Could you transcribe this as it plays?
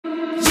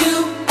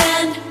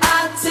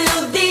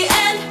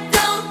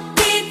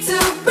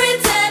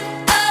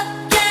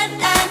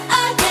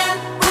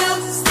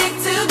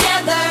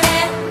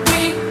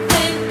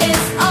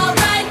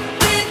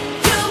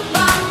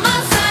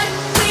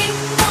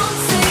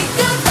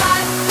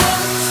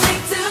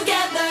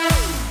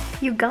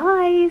You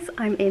guys,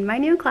 I'm in my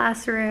new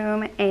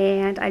classroom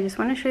and I just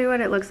want to show you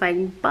what it looks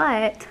like,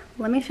 but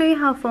let me show you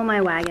how full my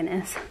wagon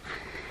is.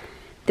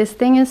 This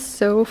thing is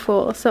so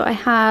full. So I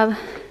have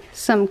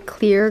some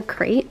clear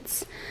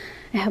crates,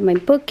 I have my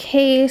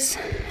bookcase,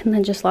 and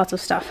then just lots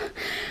of stuff.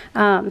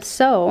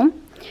 So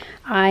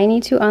I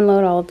need to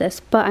unload all of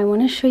this, but I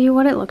want to show you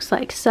what it looks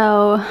like.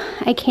 So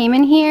I came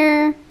in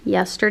here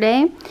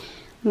yesterday.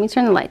 Let me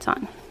turn the lights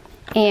on.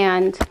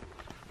 And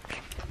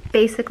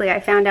basically I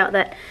found out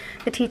that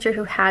the teacher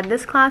who had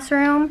this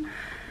classroom,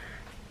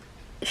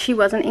 she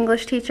was an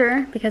English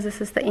teacher because this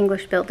is the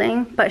English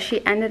building, but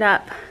she ended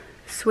up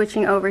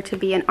switching over to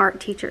be an art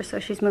teacher, so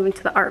she's moving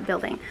to the art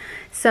building.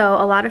 So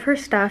a lot of her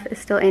stuff is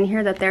still in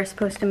here that they're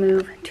supposed to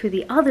move to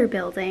the other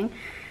building.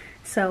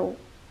 So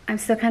I'm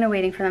still kind of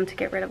waiting for them to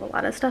get rid of a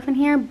lot of stuff in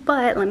here,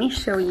 but let me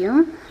show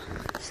you.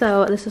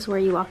 So this is where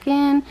you walk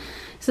in.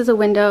 This is a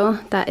window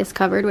that is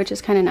covered, which is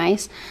kind of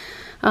nice.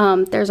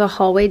 There's a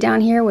hallway down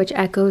here which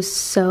echoes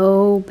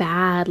so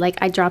bad. Like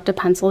I dropped a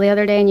pencil the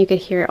other day and you could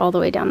hear it all the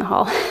way down the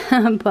hall.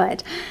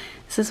 But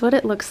this is what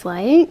it looks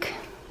like.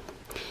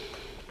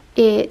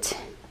 It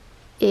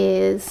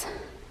is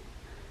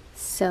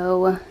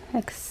so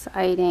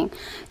exciting.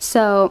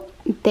 So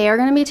they are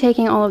going to be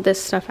taking all of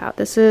this stuff out.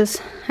 This is,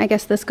 I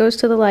guess this goes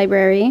to the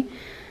library,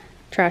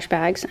 trash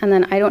bags, and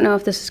then I don't know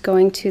if this is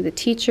going to the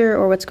teacher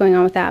or what's going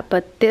on with that,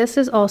 but this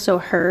is also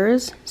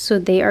hers, so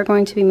they are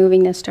going to be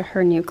moving this to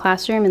her new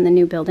classroom in the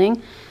new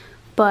building.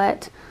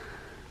 But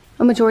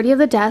a majority of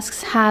the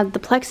desks had the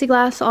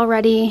plexiglass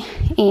already,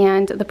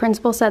 and the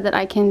principal said that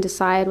I can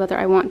decide whether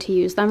I want to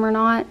use them or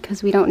not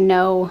because we don't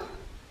know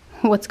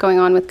what's going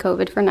on with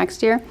COVID for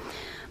next year.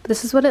 But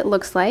this is what it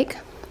looks like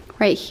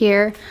right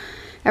here.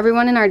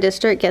 Everyone in our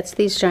district gets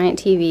these giant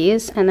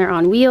TVs and they're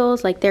on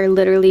wheels, like they're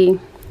literally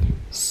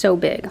so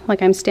big,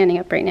 like I'm standing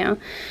up right now.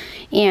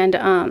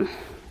 And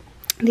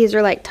these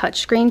are like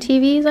touchscreen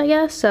TVs, I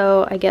guess.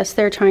 So I guess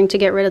they're trying to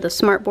get rid of the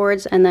smart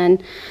boards, and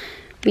then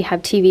we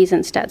have TVs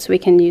instead, so we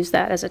can use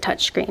that as a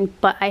touchscreen.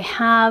 But I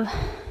have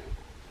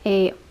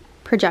a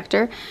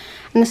projector,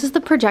 and this is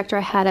the projector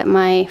I had at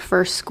my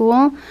first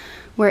school,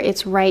 where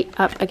it's right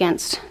up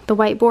against the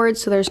whiteboard,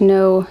 so there's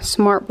no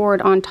smart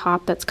board on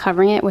top that's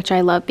covering it, which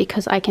I love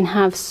because I can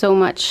have so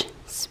much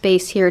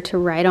space here to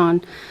write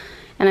on.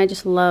 And I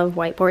just love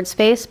whiteboard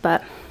space.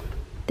 But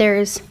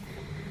there's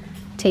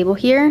a table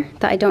here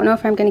that I don't know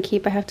if I'm going to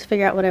keep. I have to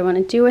figure out what I want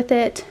to do with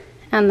it.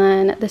 And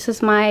then this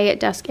is my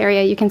desk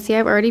area. You can see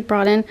I've already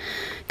brought in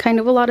kind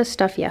of a lot of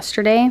stuff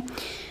yesterday.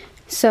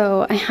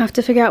 So I have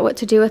to figure out what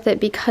to do with it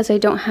because I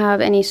don't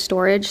have any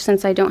storage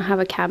since I don't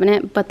have a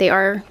cabinet, but they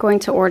are going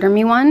to order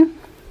me one.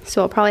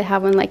 So I'll probably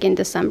have one like in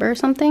December or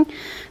something.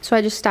 So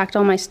I just stacked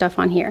all my stuff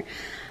on here.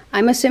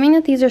 I'm assuming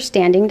that these are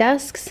standing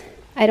desks.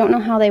 I don't know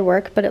how they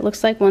work, but it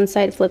looks like one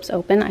side flips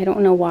open. I don't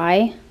know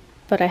why,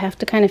 but I have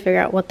to kind of figure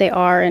out what they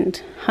are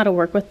and how to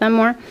work with them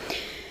more.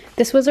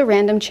 This was a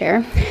random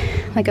chair,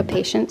 like a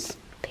patient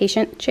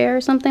chair or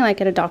something,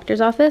 like at a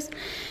doctor's office,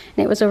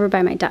 and it was over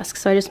by my desk,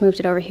 so I just moved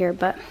it over here.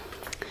 But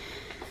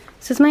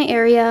this is my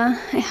area.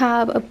 I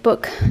have a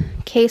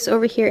bookcase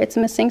over here. It's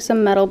missing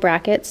some metal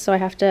brackets, so I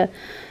have to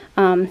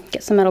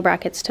get some metal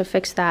brackets to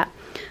fix that.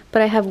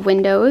 But I have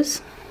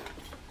windows,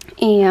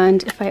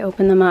 and if I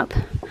open them up,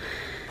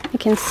 I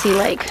can see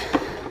like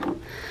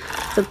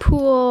the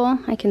pool,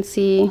 I can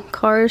see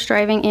cars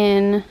driving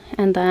in,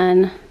 and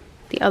then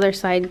the other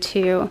side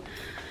too.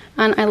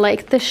 And I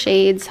like the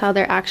shades, how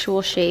they're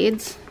actual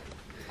shades.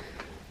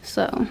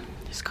 So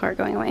there's a car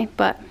going away,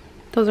 but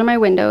those are my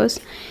windows.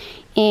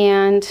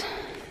 And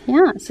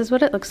yeah, this is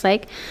what it looks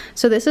like.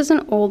 So this is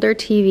an older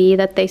TV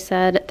that they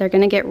said they're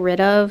gonna get rid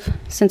of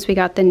since we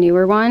got the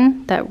newer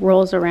one that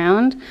rolls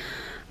around.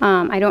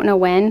 I don't know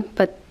when,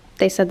 but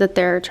they said that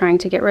they're trying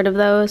to get rid of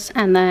those.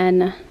 And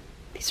then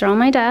these are all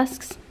my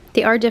desks.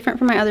 They are different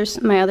from my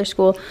other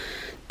school.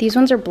 These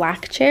ones are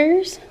black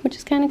chairs, which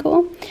is kind of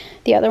cool.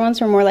 The other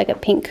ones are more like a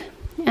pink.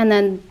 And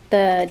then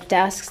the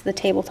desks, the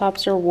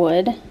tabletops are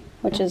wood,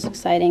 which is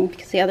exciting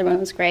because the other one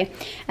was gray.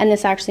 And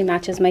this actually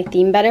matches my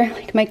theme better,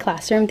 like my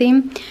classroom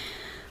theme.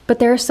 But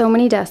there are so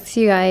many desks,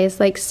 you guys,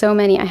 like so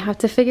many. I have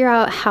to figure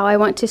out how I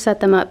want to set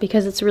them up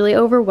because it's really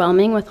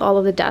overwhelming with all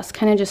of the desks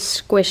kind of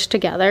just squished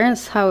together.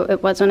 That's how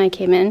it was when I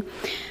came in.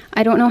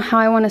 I don't know how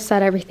I want to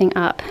set everything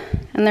up.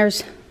 And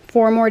there's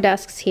 4 more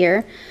desks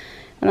here.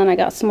 And then I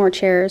got some more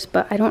chairs,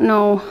 but I don't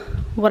know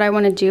what I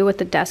want to do with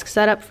the desk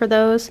setup for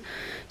those.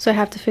 So I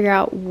have to figure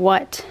out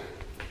what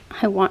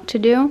I want to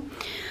do.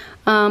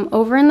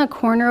 Over in the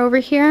corner over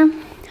here,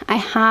 I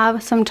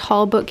have some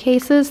tall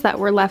bookcases that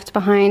were left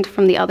behind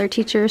from the other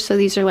teachers. So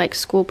these are like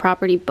school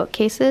property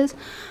bookcases,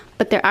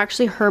 but they're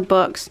actually her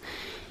books.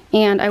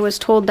 And I was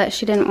told that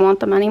she didn't want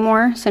them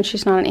anymore since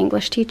she's not an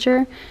English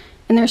teacher.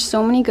 And there's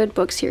so many good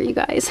books here, you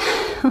guys.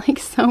 Like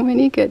so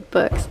many good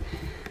books.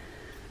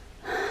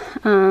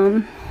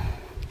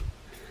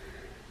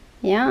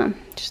 Yeah,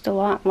 just a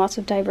lot, lots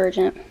of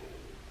Divergent.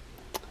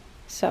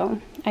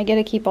 So I get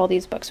to keep all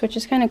these books, which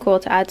is kind of cool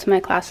to add to my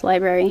class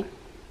library.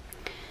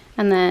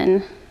 And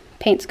then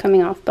paint's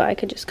coming off, but I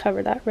could just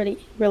cover that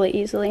really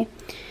easily.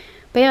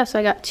 But yeah, so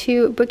I got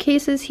 2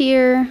 bookcases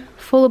here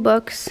full of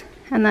books,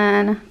 and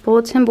then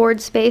bulletin board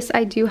space.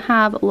 I do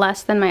have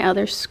less than my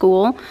other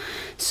school,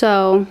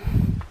 so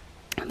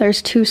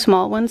there's 2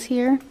 small ones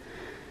here,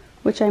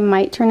 which I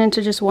might turn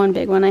into just 1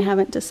 big one. I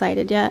haven't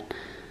decided yet.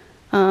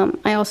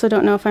 I also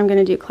don't know if I'm going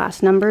to do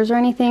class numbers or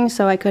anything,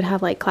 so I could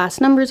have like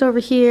class numbers over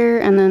here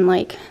and then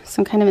like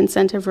some kind of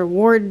incentive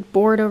reward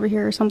board over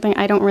here or something.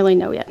 I don't really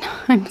know yet.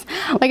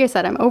 Like I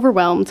said, I'm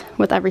overwhelmed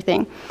with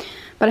everything.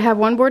 But I have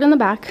 1 board in the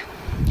back.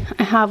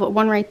 I have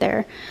 1 right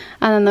there,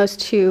 and then those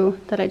 2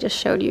 that I just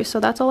showed you.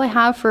 So that's all I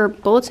have for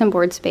bulletin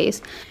board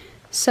space.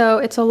 So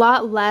it's a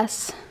lot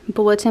less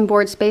bulletin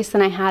board space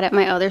than I had at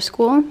my other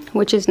school,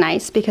 which is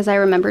nice because I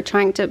remember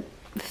trying to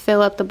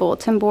fill up the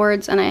bulletin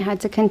boards and I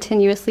had to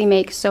continuously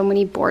make so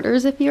many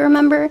borders, if you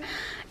remember.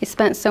 I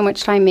spent so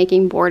much time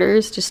making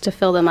borders just to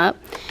fill them up.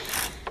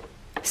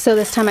 So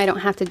this time I don't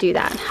have to do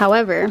that.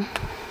 However,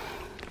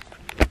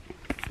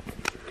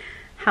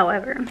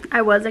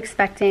 I was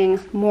expecting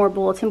more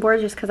bulletin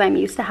boards just because I'm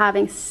used to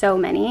having so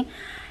many,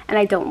 and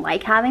I don't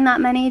like having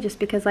that many just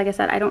because, like I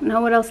said, I don't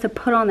know what else to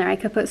put on there. I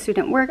could put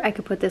student work, I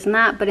could put this and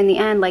that, but in the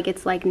end, like,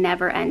 it's like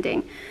never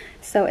ending.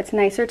 So it's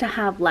nicer to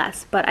have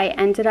less, but I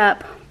ended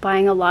up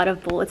buying a lot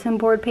of bulletin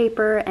board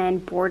paper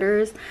and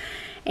borders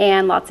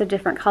and lots of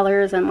different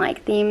colors and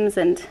like themes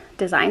and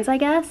designs, I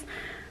guess.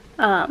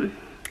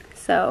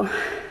 So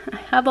I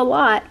have a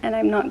lot, and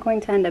I'm not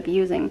going to end up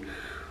using,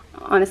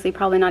 honestly,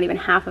 probably not even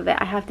half of it.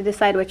 I have to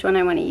decide which one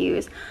I want to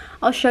use.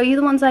 I'll show you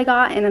the ones I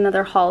got in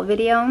another haul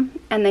video,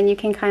 and then you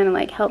can kind of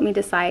like help me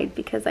decide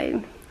because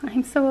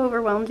I'm so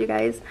overwhelmed, you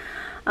guys.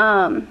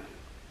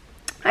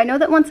 I know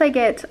that once I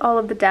get all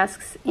of the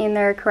desks in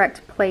their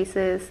correct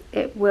places,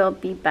 it will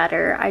be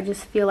better. I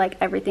just feel like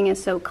everything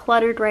is so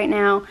cluttered right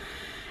now,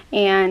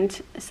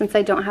 and since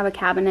I don't have a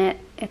cabinet,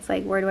 it's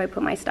like, where do I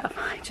put my stuff?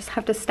 I just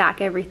have to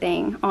stack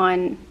everything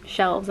on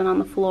shelves and on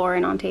the floor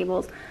and on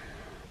tables.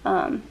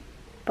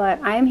 But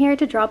I am here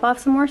to drop off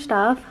some more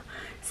stuff.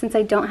 Since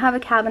I don't have a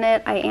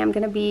cabinet, I am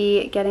going to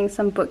be getting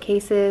some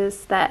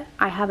bookcases that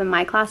I have in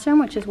my classroom,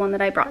 which is one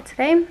that I brought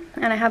today.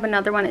 And I have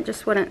another one, it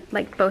just wouldn't,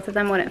 like, both of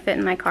them wouldn't fit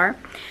in my car.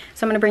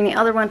 So I'm going to bring the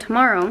other one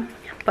tomorrow,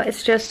 but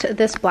it's just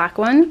this black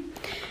one.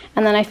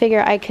 And then I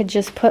figure I could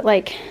just put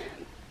like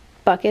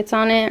buckets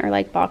on it or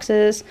like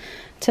boxes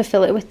to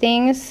fill it with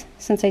things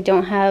since I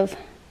don't have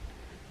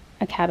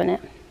a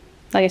cabinet.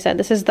 Like I said,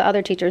 this is the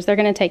other teachers. They're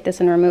going to take this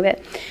and remove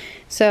it.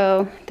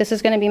 So this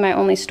is going to be my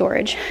only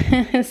storage.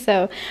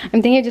 So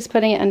I'm thinking of just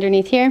putting it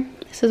underneath here.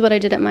 This is what I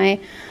did at my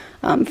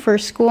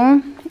first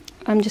school.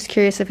 I'm just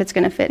curious if it's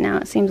going to fit now.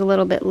 It seems a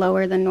little bit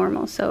lower than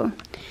normal. So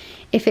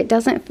if it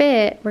doesn't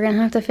fit, we're going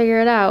to have to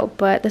figure it out.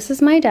 But this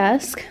is my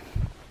desk.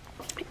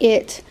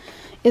 It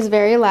is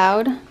very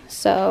loud,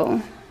 so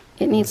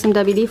it needs some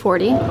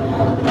WD-40.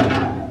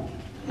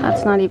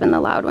 That's not even the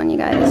loud one, you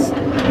guys.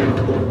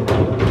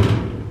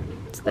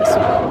 It's this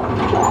one.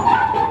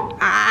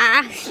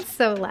 It's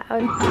so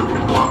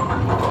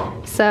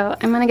loud. So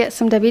I'm gonna get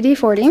some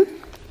WD-40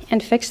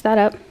 and fix that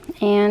up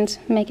and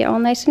make it all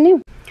nice and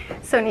new.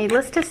 So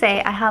needless to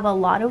say, I have a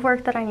lot of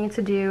work that I need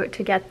to do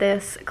to get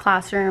this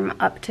classroom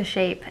up to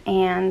shape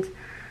and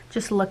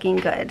just looking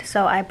good.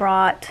 So I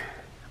brought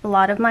a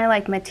lot of my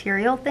like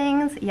material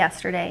things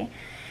yesterday.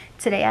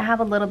 Today I have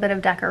a little bit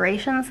of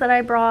decorations that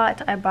I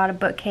brought. I brought a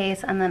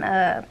bookcase and then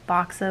a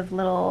box of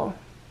little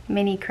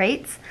mini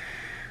crates.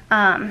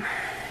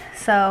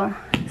 So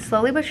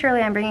slowly but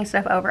surely I'm bringing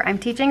stuff over. I'm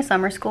teaching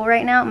summer school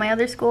right now at my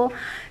other school.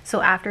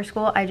 So after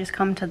school I just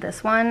come to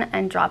this one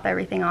and drop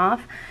everything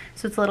off.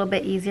 So it's a little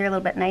bit easier, a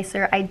little bit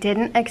nicer. I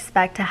didn't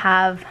expect to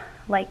have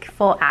like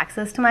full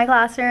access to my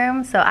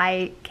classroom. So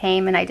I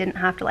came and I didn't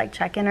have to like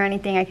check in or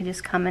anything. I could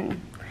just come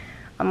and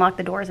unlock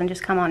the doors and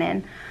just come on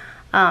in.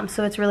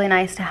 So it's really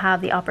nice to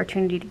have the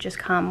opportunity to just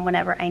come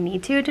whenever I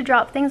need to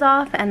drop things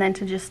off and then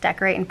to just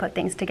decorate and put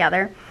things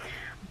together.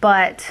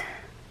 But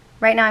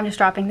right now I'm just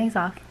dropping things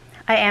off.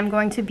 I am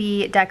going to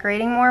be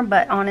decorating more,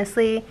 but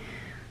honestly,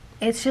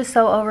 it's just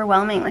so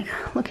overwhelming.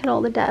 Like, look at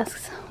all the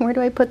desks. Where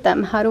do I put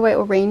them? How do I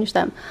arrange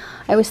them?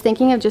 I was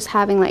thinking of just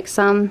having like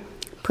some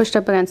pushed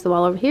up against the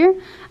wall over here,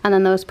 and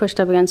then those pushed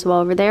up against the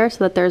wall over there so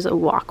that there's a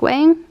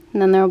walkway, and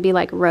then there will be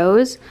like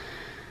rows.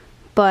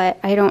 But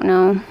I don't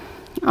know.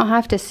 I'll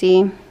have to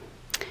see.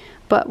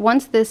 But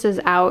once this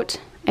is out,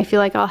 I feel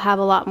like I'll have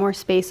a lot more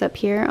space up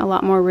here, a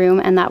lot more room,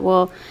 and that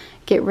will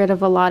get rid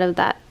of a lot of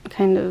that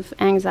kind of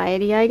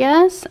anxiety, I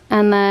guess.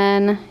 And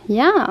then,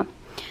 yeah.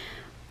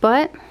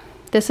 But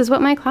this is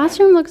what my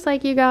classroom looks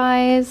like, you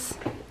guys.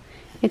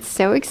 It's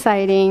so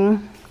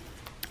exciting.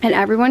 And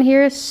everyone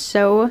here is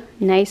so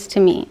nice to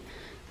me.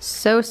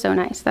 So, so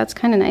nice. That's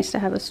kind of nice to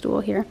have a stool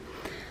here.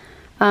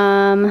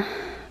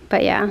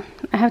 But yeah,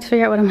 I have to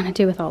figure out what I'm going to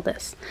do with all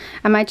this.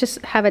 I might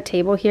just have a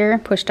table here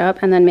pushed up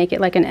and then make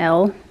it like an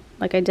L,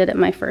 like I did at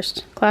my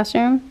first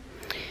classroom.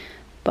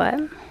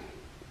 But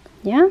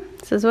yeah,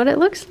 this is what it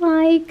looks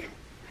like.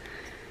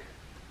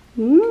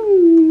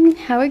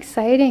 How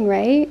exciting,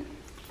 right?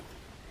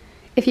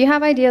 If you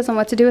have ideas on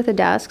what to do with the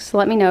desks,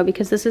 let me know,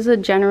 because this is a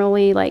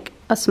generally like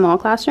a small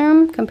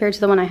classroom compared to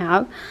the one I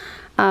have.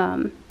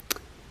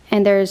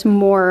 And there's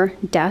more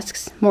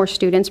desks, more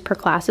students per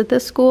class at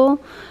this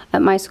school.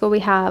 At my school, we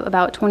have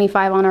about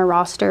 25 on our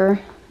roster,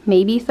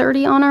 maybe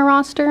 30 on our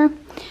roster,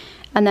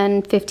 and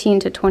then 15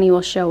 to 20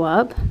 will show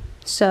up.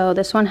 So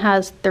this one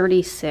has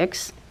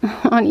 36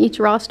 on each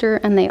roster,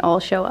 and they all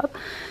show up.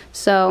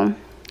 So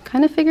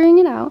kind of figuring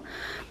it out.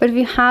 But if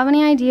you have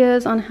any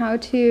ideas on how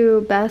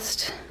to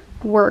best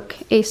work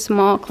a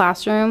small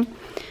classroom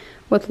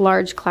with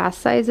large class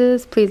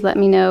sizes, please let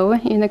me know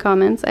in the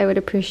comments. I would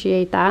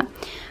appreciate that.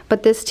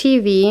 But this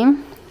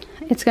TV,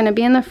 it's going to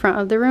be in the front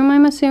of the room,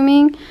 I'm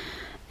assuming.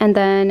 And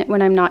then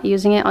when I'm not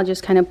using it, I'll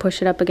just kind of push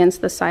it up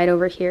against the side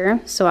over here.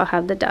 So I'll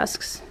have the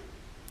desks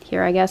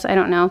here, I guess. I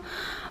don't know.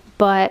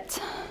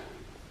 But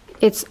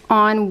it's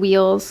on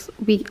wheels.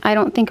 I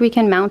don't think we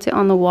can mount it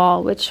on the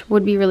wall, which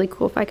would be really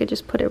cool if I could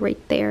just put it right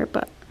there.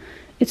 But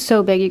it's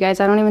so big, you guys.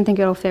 I don't even think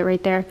it'll fit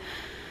right there.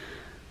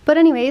 But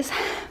anyways,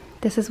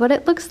 this is what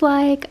it looks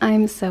like.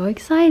 I'm so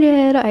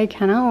excited. I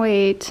cannot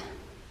wait.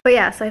 But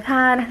yeah, so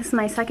this is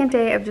my second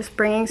day of just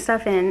bringing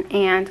stuff in,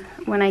 and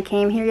when I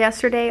came here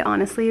yesterday,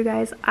 honestly, you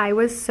guys, I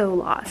was so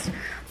lost.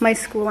 My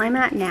school I'm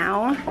at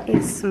now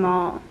is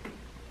small.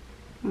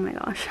 Oh my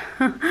gosh.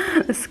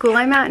 The school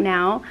I'm at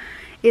now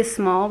is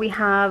small. We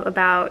have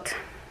about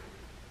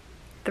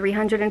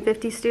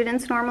 350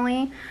 students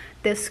normally.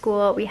 This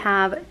school, we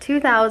have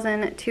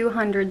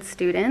 2,200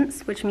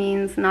 students, which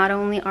means not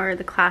only are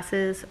the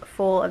classes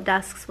full of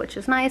desks, which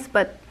is nice,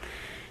 but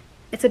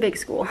it's a big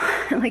school.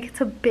 Like,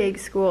 it's a big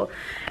school.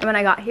 And when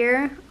I got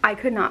here, I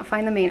could not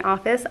find the main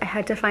office. I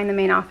had to find the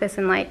main office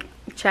and like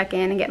check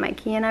in and get my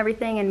key and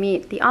everything and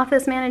meet the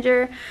office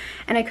manager,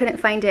 and I couldn't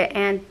find it.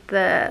 And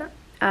the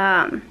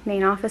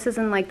main office is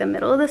in like the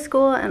middle of the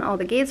school, and all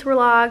the gates were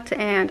locked,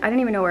 and I didn't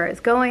even know where I was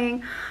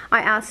going. I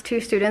asked two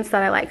students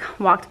that I like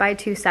walked by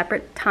two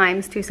separate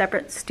times, two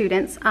separate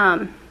students,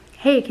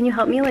 hey, can you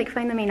help me like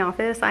find the main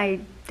office?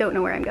 I don't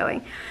know where I'm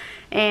going.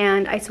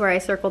 And I swear I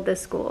circled this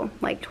school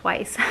like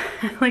twice.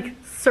 Like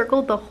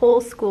circled the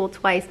whole school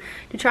twice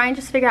to try and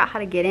just figure out how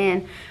to get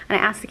in. And I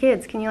asked the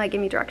kids, can you like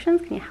give me directions?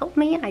 Can you help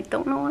me? I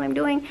don't know what I'm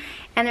doing.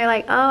 And they're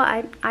like, oh,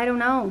 I don't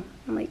know.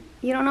 I'm like,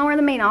 you don't know where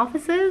the main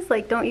office is?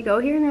 Like, don't you go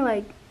here? And they're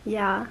like,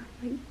 yeah.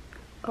 Like,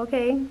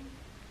 okay,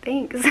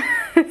 thanks.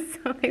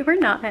 So they were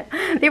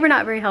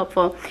not very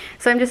helpful.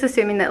 So I'm just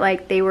assuming that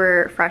like they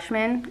were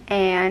freshmen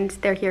and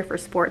they're here for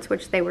sports,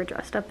 which they were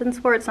dressed up in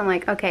sports. I'm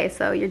like, okay,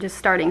 so you're just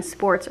starting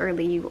sports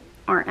early. You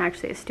aren't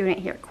actually a student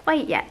here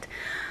quite yet.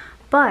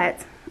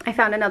 But I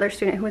found another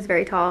student who was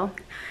very tall,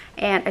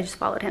 and I just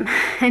followed him.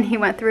 And he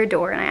went through a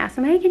door, and I asked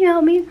him, hey, can you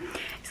help me?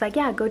 He's like,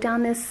 yeah, go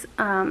down this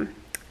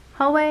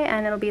hallway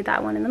and it'll be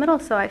that one in the middle.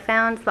 So I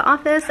found the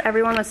office.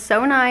 Everyone was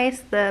so nice.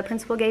 The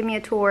principal gave me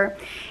a tour,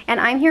 and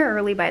I'm here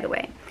early, by the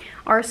way.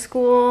 Our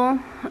school,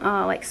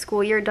 like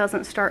school year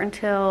doesn't start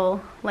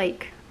until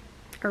like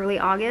early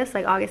August,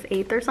 like August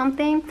 8th or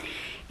something.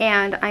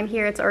 And I'm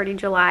here, it's already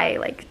July,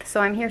 like,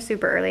 so I'm here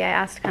super early. I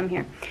asked to come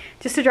here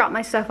just to drop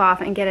my stuff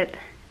off and get it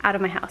out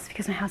of my house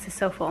because my house is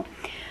so full.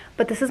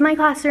 But this is my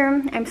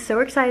classroom. I'm so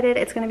excited.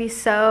 It's gonna be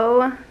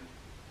so,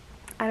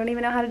 I don't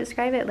even know how to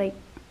describe it, like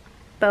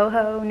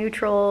boho,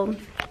 neutral,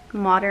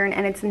 modern,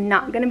 and it's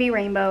not gonna be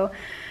rainbow,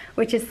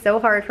 which is so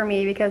hard for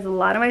me because a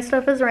lot of my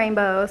stuff is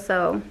rainbow.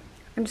 So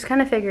I'm just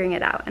kind of figuring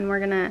it out, and we're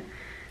gonna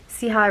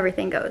see how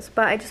everything goes.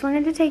 But I just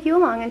wanted to take you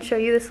along and show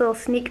you this little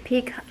sneak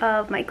peek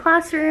of my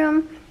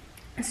classroom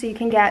so you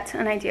can get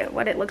an idea of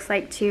what it looks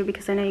like too,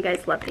 because I know you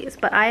guys love these.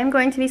 But I am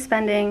going to be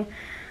spending,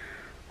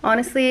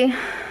 honestly,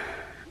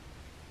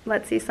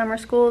 let's see, summer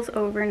school's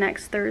over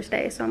next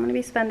Thursday, so I'm gonna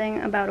be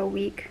spending about a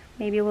week,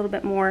 maybe a little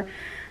bit more,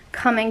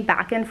 coming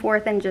back and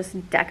forth and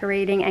just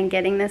decorating and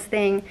getting this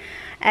thing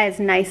as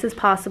nice as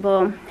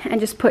possible and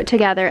just put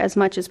together as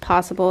much as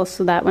possible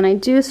so that when I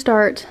do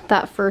start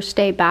that first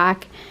day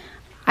back,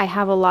 I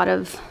have a lot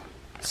of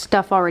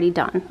stuff already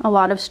done, a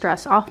lot of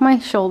stress off my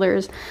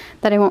shoulders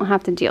that I won't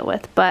have to deal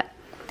with. But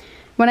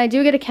when I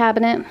do get a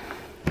cabinet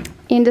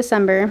in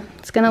December,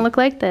 it's gonna look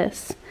like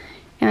this,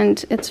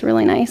 and it's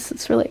really nice.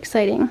 It's really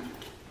exciting.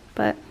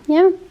 But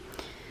yeah,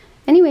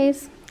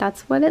 anyways,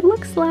 that's what it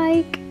looks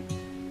like.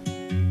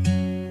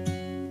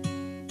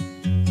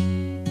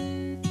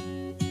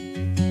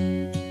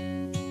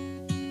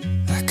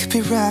 Be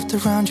wrapped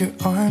around your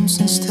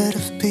arms instead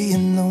of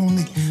being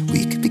lonely.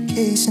 We could be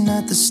gazing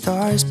at the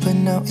stars, but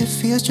now it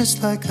feels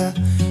just like I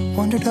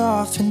wandered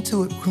off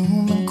into a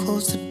room and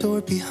closed the door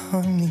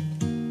behind me.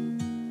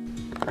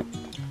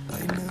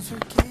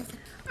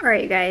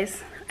 Alright, you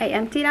guys, I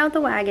emptied out the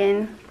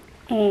wagon,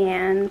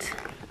 and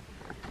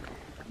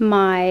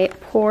my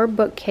poor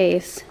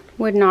bookcase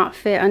would not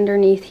fit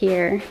underneath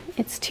here.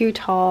 It's too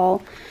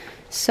tall,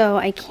 so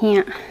I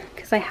can't.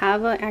 I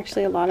have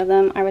actually a lot of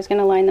them. I was going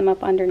to line them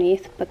up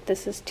underneath, but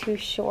this is too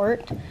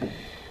short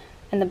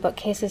and the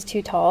bookcase is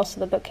too tall, so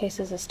the bookcase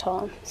is this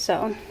tall,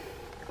 so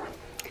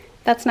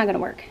that's not going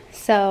to work.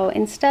 So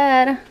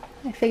instead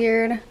I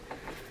figured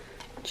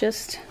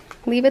just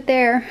leave it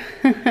there.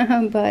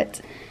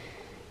 But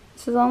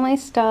this is all my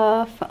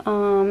stuff.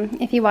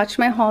 If you watched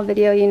my haul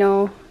video, you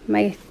know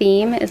my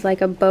theme is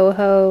like a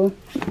boho,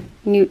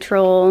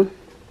 neutral,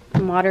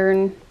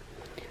 modern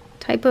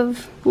type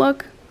of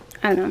look.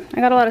 I don't know.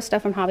 I got a lot of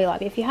stuff from Hobby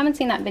Lobby. If you haven't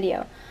seen that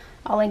video,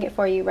 I'll link it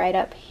for you right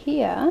up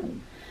here,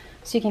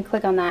 so you can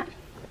click on that.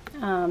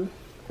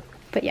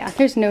 But yeah,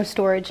 there's no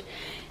storage,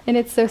 and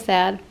it's so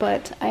sad,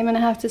 but I'm gonna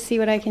have to see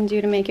what I can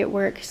do to make it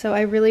work. So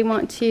I really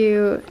want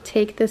to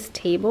take this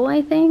table,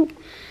 I think,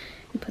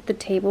 and put the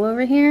table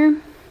over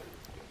here,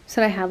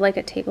 so that I have like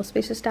a table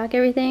space to stack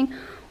everything,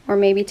 or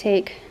maybe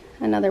take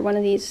another one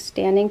of these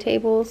standing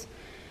tables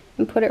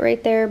and put it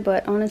right there,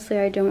 but honestly,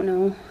 I don't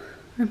know.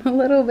 I'm a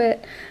little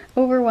bit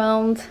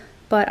overwhelmed,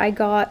 but I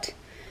got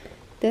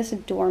this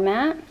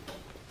doormat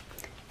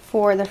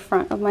for the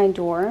front of my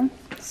door,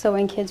 so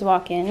when kids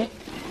walk in, it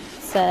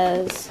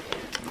says,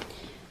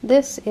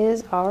 "This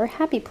is our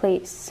happy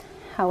place."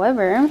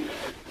 However,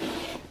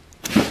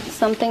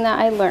 something that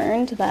I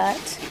learned,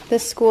 that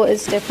this school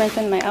is different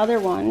than my other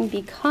one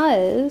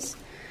because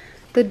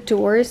the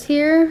doors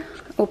here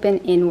open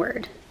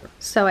inward.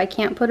 So I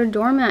can't put a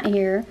doormat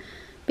here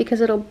because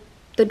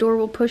the door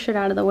will push it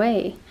out of the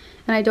way.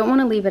 And I don't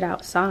want to leave it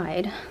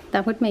outside.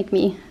 That would make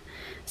me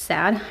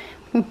sad.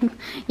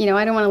 You know,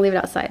 I don't want to leave it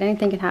outside.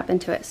 Anything can happen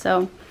to it.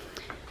 So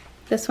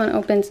this one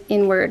opens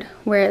inward,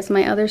 whereas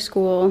my other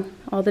school,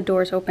 all the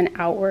doors open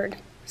outward.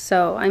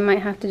 So I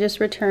might have to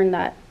just return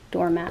that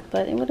doormat,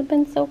 but it would have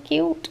been so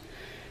cute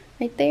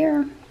right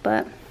there.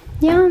 But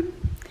yeah,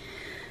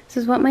 this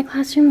is what my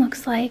classroom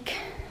looks like.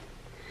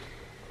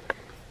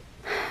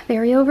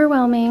 Very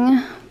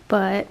overwhelming,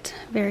 but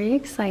very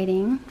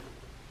exciting.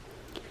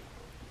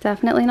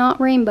 Definitely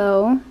not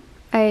rainbow.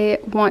 I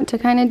want to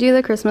kind of do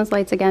the Christmas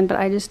lights again, but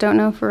I just don't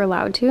know if we're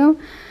allowed to.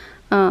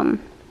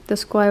 The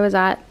school I was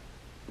at,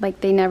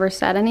 like, they never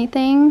said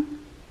anything,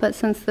 but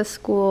since the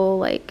school,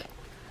 like,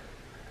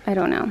 I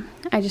don't know.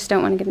 I just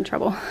don't want to get in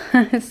trouble.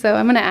 So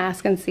I'm gonna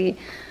ask and see.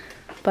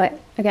 But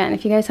again,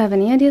 if you guys have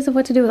any ideas of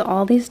what to do with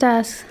all these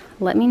desks,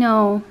 let me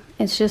know.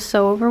 It's just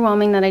so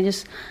overwhelming that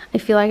I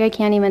feel like I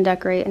can't even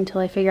decorate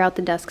until I figure out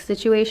the desk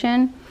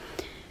situation,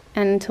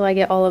 and until I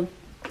get all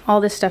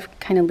this stuff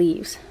kind of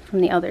leaves from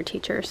the other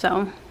teacher.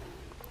 So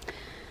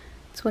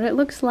that's what it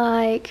looks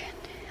like.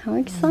 How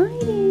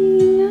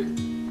exciting.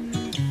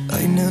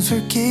 I never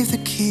gave the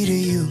key to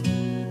you,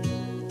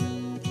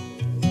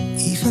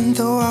 even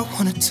though I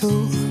wanted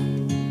to.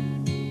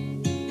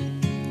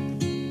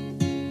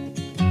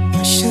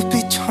 I should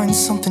be trying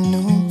something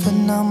new, but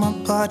now my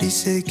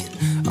body's aching.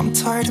 I'm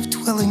tired of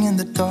dwelling in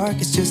the dark,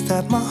 it's just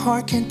that my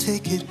heart can't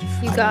take it.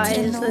 You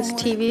guys, this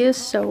TV is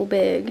so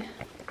big.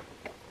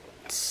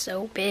 It's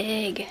so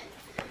big.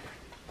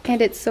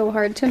 And it's so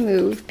hard to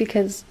move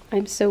because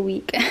I'm so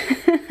weak.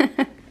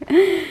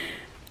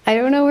 I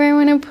don't know where I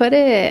want to put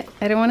it.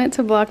 I don't want it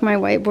to block my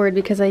whiteboard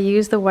because I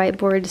use the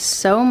whiteboard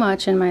so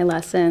much in my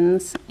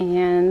lessons.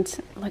 And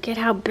look at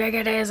how big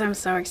it is. I'm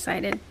so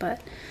excited.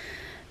 But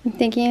I'm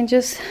thinking of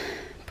just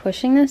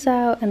pushing this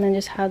out and then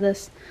just have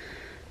this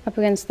up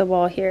against the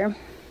wall here.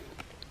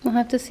 We'll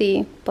have to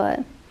see,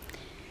 but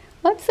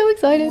I'm so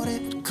excited. What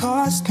it would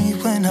cost me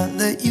when I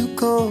let you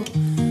go.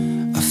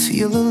 I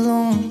feel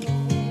alone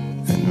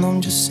and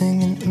I'm just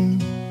singing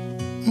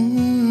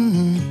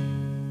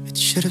It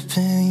should have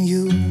been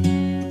you.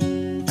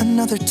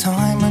 Another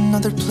time,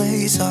 another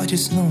place, I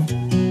just know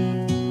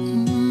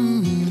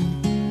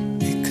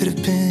It could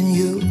have been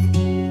you.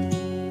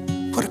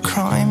 What a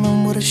crime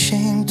and what a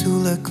shame to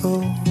let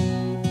go.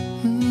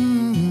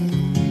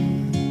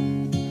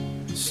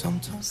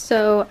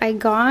 So I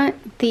got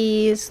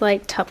these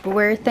like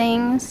Tupperware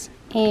things,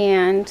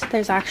 and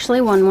there's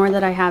actually one more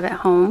that I have at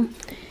home.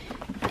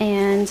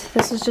 And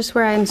this is just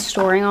where I'm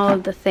storing all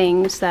of the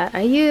things that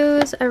I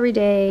use every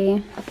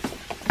day,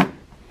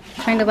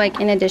 kind of like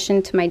in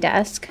addition to my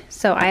desk.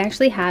 So I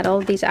actually had all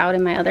of these out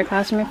in my other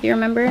classroom, if you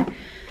remember.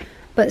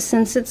 But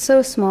since it's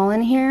so small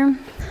in here,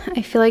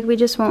 I feel like we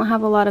just won't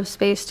have a lot of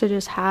space to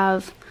just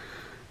have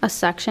a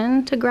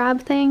section to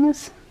grab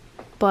things.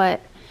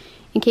 But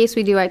in case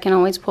we do, I can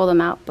always pull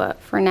them out.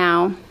 But for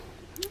now,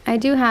 I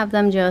do have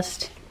them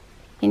just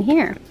in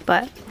here.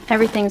 But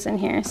everything's in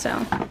here,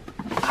 so.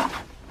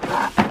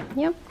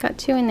 Yep, got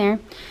two in there.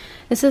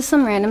 This is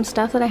some random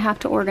stuff that I have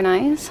to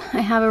organize. I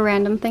have a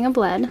random thing of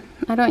lead.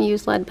 I don't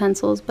use lead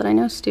pencils, but I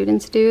know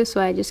students do, so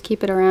I just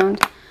keep it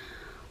around.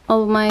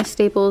 All of my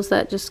staples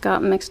that just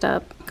got mixed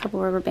up, a couple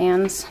rubber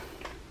bands,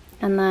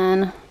 and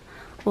then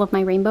all of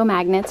my rainbow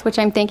magnets, which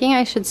I'm thinking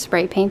I should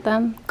spray paint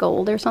them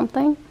gold or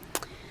something.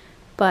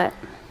 But,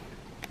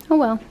 oh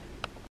well.